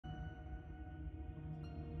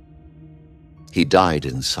He died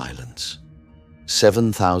in silence,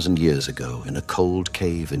 7,000 years ago in a cold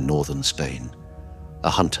cave in northern Spain. A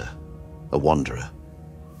hunter, a wanderer,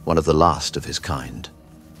 one of the last of his kind.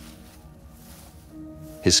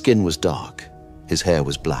 His skin was dark, his hair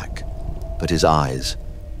was black, but his eyes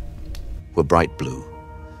were bright blue.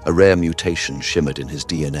 A rare mutation shimmered in his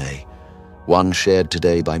DNA, one shared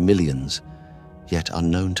today by millions, yet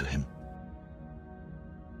unknown to him.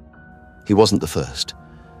 He wasn't the first,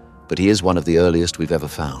 but he is one of the earliest we've ever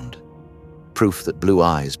found. Proof that blue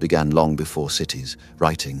eyes began long before cities,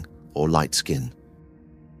 writing, or light skin.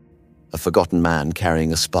 A forgotten man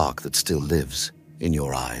carrying a spark that still lives in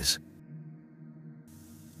your eyes.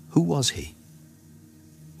 Who was he?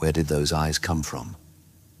 Where did those eyes come from?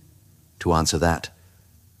 To answer that,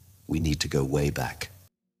 we need to go way back.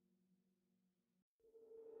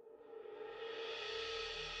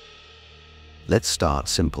 Let's start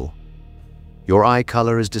simple. Your eye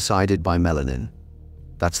color is decided by melanin.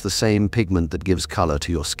 That's the same pigment that gives color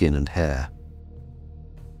to your skin and hair.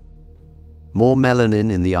 More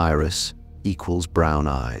melanin in the iris equals brown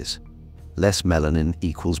eyes. Less melanin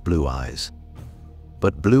equals blue eyes.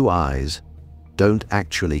 But blue eyes don't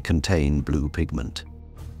actually contain blue pigment.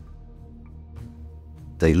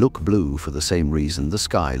 They look blue for the same reason the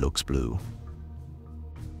sky looks blue.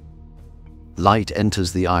 Light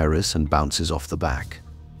enters the iris and bounces off the back.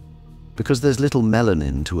 Because there's little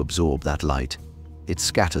melanin to absorb that light, it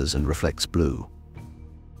scatters and reflects blue.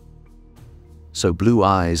 So blue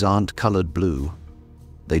eyes aren't colored blue,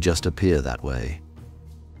 they just appear that way.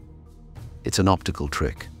 It's an optical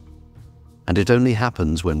trick, and it only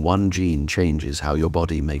happens when one gene changes how your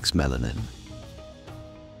body makes melanin.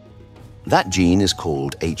 That gene is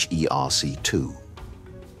called HERC2,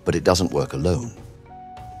 but it doesn't work alone.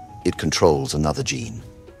 It controls another gene,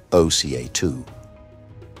 OCA2.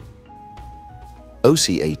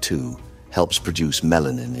 OCA2 helps produce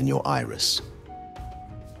melanin in your iris.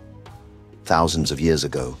 Thousands of years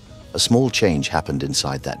ago, a small change happened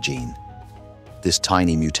inside that gene. This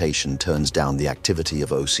tiny mutation turns down the activity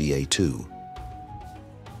of OCA2.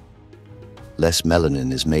 Less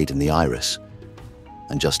melanin is made in the iris,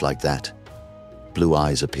 and just like that, blue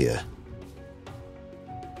eyes appear.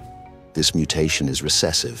 This mutation is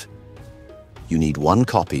recessive. You need one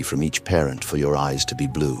copy from each parent for your eyes to be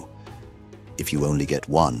blue. If you only get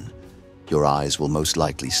one, your eyes will most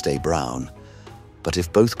likely stay brown. But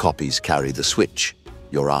if both copies carry the switch,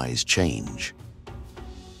 your eyes change.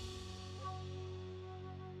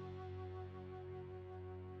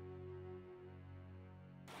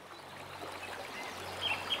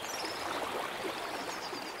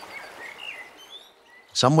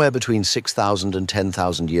 Somewhere between 6,000 and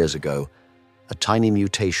 10,000 years ago, a tiny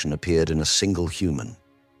mutation appeared in a single human,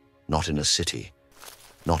 not in a city,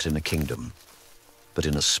 not in a kingdom, but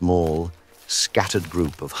in a small, scattered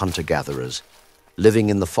group of hunter-gatherers living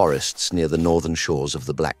in the forests near the northern shores of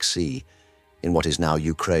the Black Sea, in what is now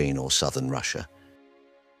Ukraine or southern Russia.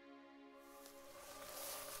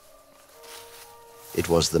 It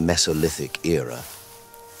was the Mesolithic era.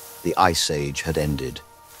 The Ice Age had ended.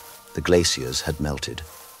 The glaciers had melted.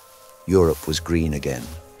 Europe was green again,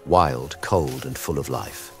 wild, cold, and full of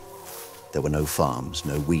life. There were no farms,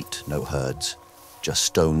 no wheat, no herds, just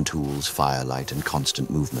stone tools, firelight, and constant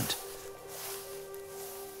movement.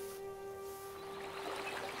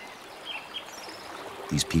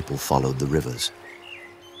 These people followed the rivers.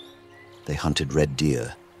 They hunted red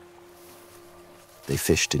deer. They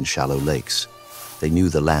fished in shallow lakes. They knew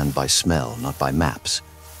the land by smell, not by maps.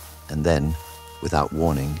 And then, without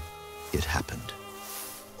warning, it happened.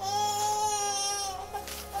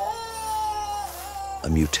 A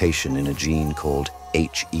mutation in a gene called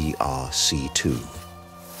HERC2,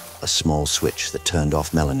 a small switch that turned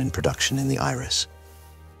off melanin production in the iris.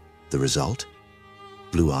 The result?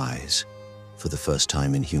 Blue eyes, for the first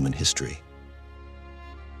time in human history.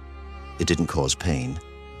 It didn't cause pain,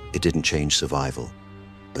 it didn't change survival,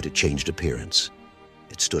 but it changed appearance.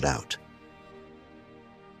 It stood out.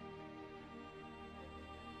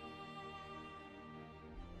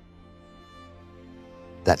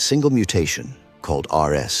 That single mutation, called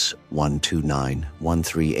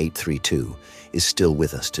RS12913832, is still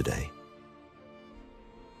with us today.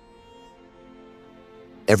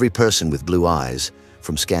 Every person with blue eyes,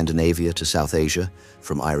 from Scandinavia to South Asia,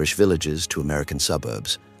 from Irish villages to American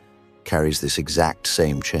suburbs, carries this exact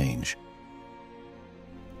same change.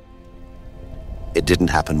 It didn't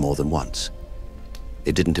happen more than once.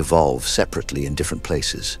 It didn't evolve separately in different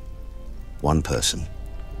places. One person,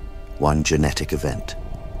 one genetic event.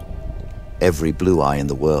 Every blue eye in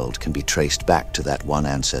the world can be traced back to that one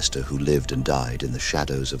ancestor who lived and died in the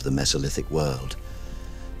shadows of the Mesolithic world.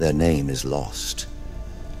 Their name is lost,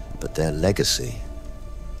 but their legacy,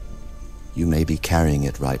 you may be carrying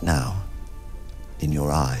it right now, in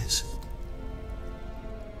your eyes.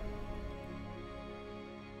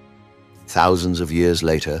 Thousands of years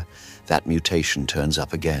later, that mutation turns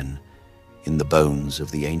up again, in the bones of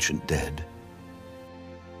the ancient dead.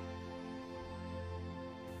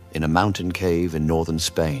 In a mountain cave in northern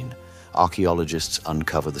Spain, archaeologists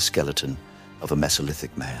uncover the skeleton of a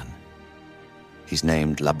Mesolithic man. He's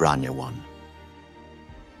named Braña I.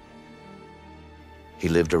 He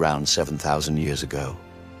lived around 7,000 years ago,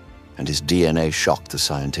 and his DNA shocked the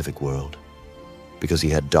scientific world. Because he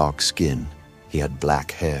had dark skin, he had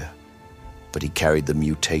black hair, but he carried the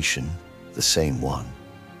mutation, the same one.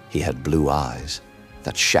 He had blue eyes.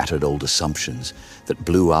 That shattered old assumptions that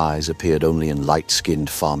blue eyes appeared only in light-skinned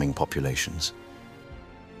farming populations.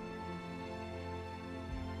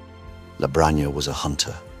 Braña was a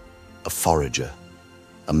hunter, a forager,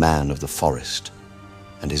 a man of the forest,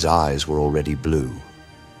 and his eyes were already blue,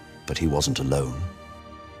 but he wasn't alone.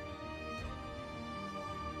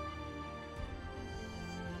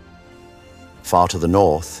 Far to the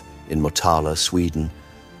north, in Motala, Sweden,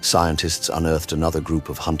 scientists unearthed another group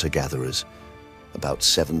of hunter-gatherers, about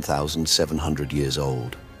 7,700 years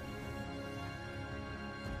old.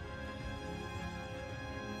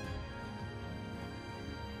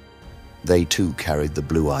 They too carried the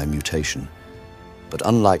blue eye mutation, but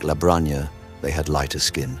unlike Braña, they had lighter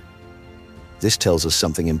skin. This tells us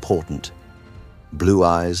something important. Blue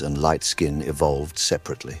eyes and light skin evolved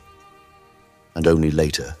separately, and only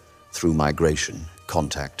later, through migration,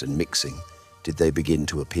 contact, and mixing, did they begin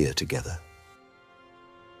to appear together.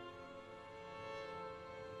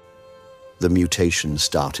 The mutation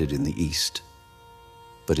started in the East,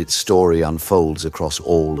 but its story unfolds across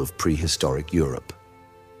all of prehistoric Europe.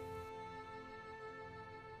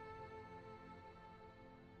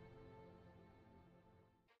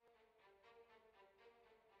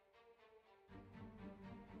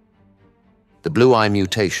 The blue eye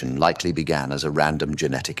mutation likely began as a random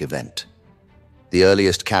genetic event. The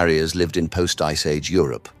earliest carriers lived in post-Ice Age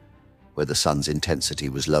Europe, where the sun's intensity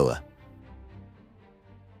was lower.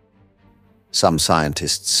 Some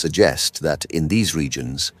scientists suggest that in these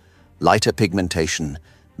regions, lighter pigmentation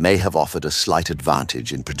may have offered a slight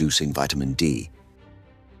advantage in producing vitamin D.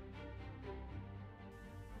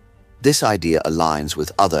 This idea aligns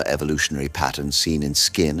with other evolutionary patterns seen in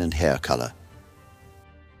skin and hair color.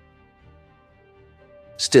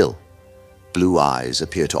 Still, blue eyes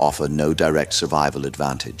appear to offer no direct survival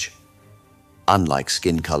advantage. Unlike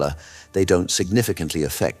skin color, they don't significantly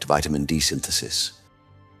affect vitamin D synthesis.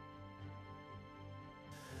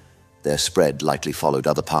 Their spread likely followed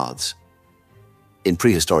other paths. In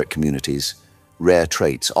prehistoric communities, rare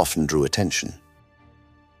traits often drew attention.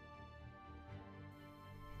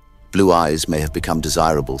 Blue eyes may have become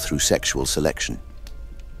desirable through sexual selection.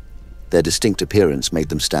 Their distinct appearance made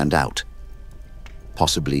them stand out,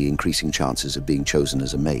 possibly increasing chances of being chosen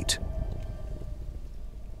as a mate.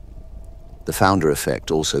 The founder effect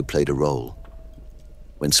also played a role.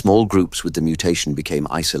 When small groups with the mutation became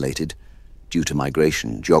isolated, due to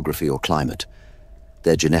migration, geography, or climate,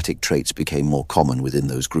 their genetic traits became more common within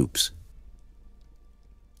those groups.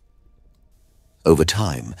 Over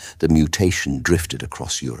time, the mutation drifted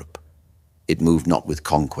across Europe. It moved not with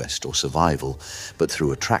conquest or survival, but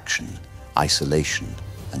through attraction, isolation,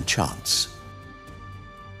 and chance.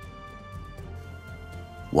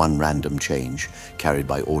 One random change, carried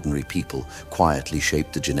by ordinary people, quietly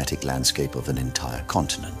shaped the genetic landscape of an entire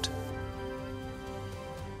continent.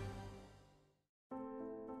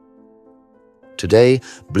 Today,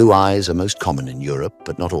 blue eyes are most common in Europe,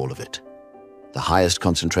 but not all of it. The highest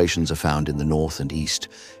concentrations are found in the north and east,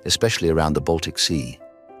 especially around the Baltic Sea.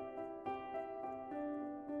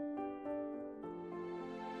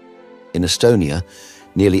 In Estonia,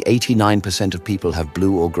 nearly 89% of people have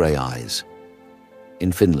blue or grey eyes.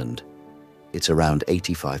 In Finland, it's around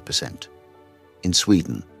 85%. In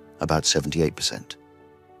Sweden, about 78%.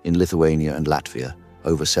 In Lithuania and Latvia,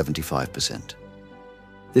 over 75%.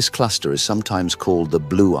 This cluster is sometimes called the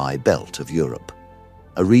Blue Eye Belt of Europe,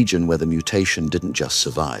 a region where the mutation didn't just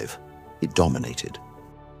survive, it dominated.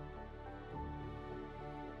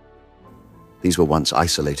 These were once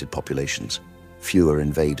isolated populations, fewer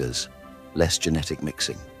invaders, less genetic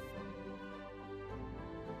mixing.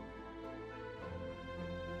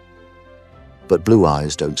 But blue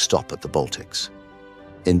eyes don't stop at the Baltics.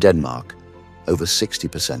 In Denmark, over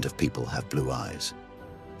 60% of people have blue eyes.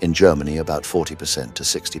 In Germany, about 40% to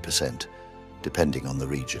 60%, depending on the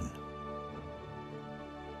region.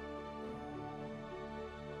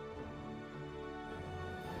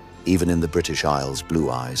 Even in the British Isles, blue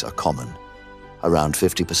eyes are common. Around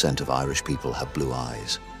 50% of Irish people have blue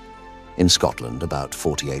eyes. In Scotland, about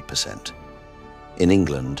 48%. In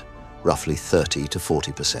England, roughly 30 to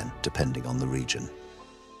 40%, depending on the region.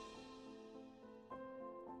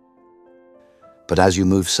 But as you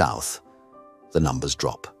move south, the numbers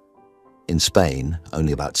drop. In Spain,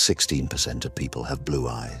 only about 16% of people have blue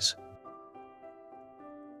eyes.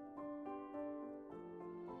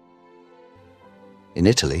 In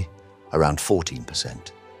Italy, around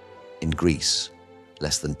 14%. In Greece,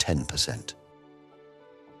 less than 10%.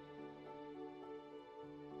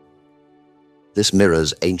 This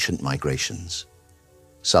mirrors ancient migrations.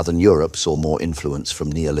 Southern Europe saw more influence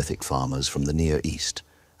from Neolithic farmers from the Near East,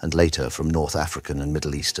 and later from North African and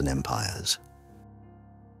Middle Eastern empires.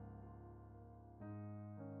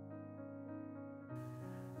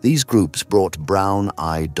 These groups brought brown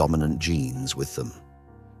eye-dominant genes with them.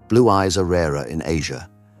 Blue eyes are rarer in Asia,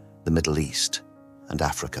 the Middle East, and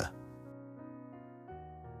Africa.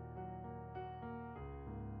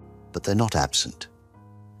 But they're not absent.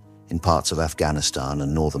 In parts of Afghanistan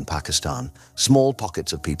and northern Pakistan, small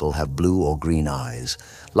pockets of people have blue or green eyes,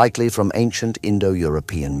 likely from ancient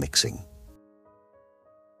Indo-European mixing.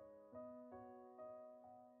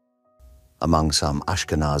 Among some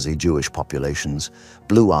Ashkenazi Jewish populations,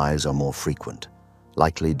 blue eyes are more frequent,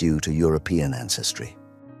 likely due to European ancestry.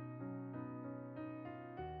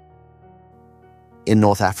 In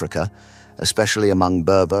North Africa, especially among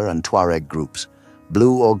Berber and Tuareg groups,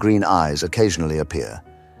 blue or green eyes occasionally appear,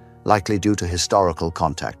 likely due to historical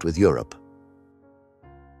contact with Europe.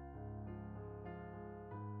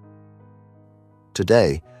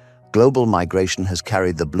 Today, global migration has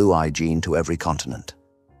carried the blue eye gene to every continent.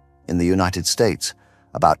 In the United States,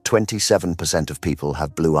 about 27% of people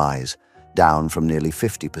have blue eyes, down from nearly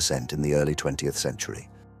 50% in the early 20th century.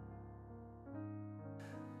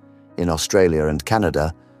 In Australia and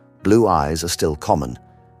Canada, blue eyes are still common,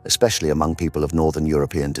 especially among people of Northern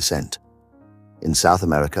European descent. In South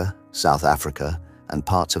America, South Africa, and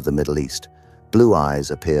parts of the Middle East, blue eyes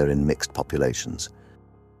appear in mixed populations.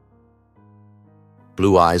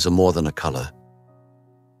 Blue eyes are more than a color.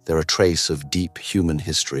 They're a trace of deep human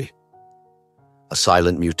history, a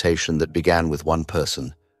silent mutation that began with one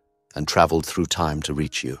person and traveled through time to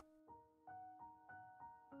reach you.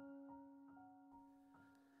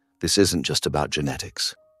 This isn't just about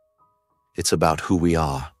genetics. It's about who we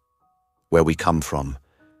are, where we come from,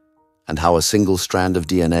 and how a single strand of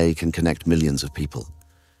DNA can connect millions of people.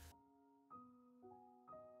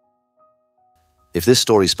 If this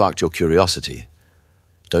story sparked your curiosity,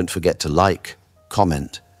 don't forget to like,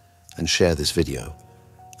 comment, and share this video,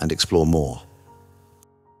 and explore more.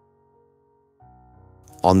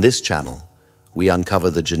 On this channel, we uncover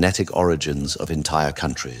the genetic origins of entire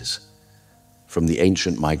countries, from the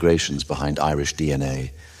ancient migrations behind Irish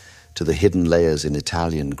DNA to the hidden layers in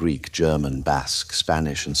Italian, Greek, German, Basque,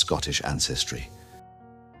 Spanish, and Scottish ancestry.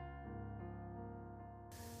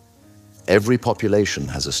 Every population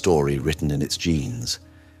has a story written in its genes,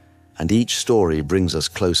 and each story brings us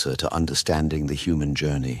closer to understanding the human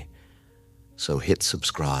journey. So hit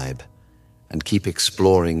subscribe and keep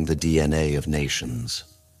exploring the DNA of nations.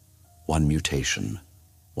 One mutation,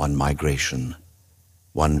 one migration,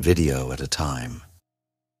 one video at a time.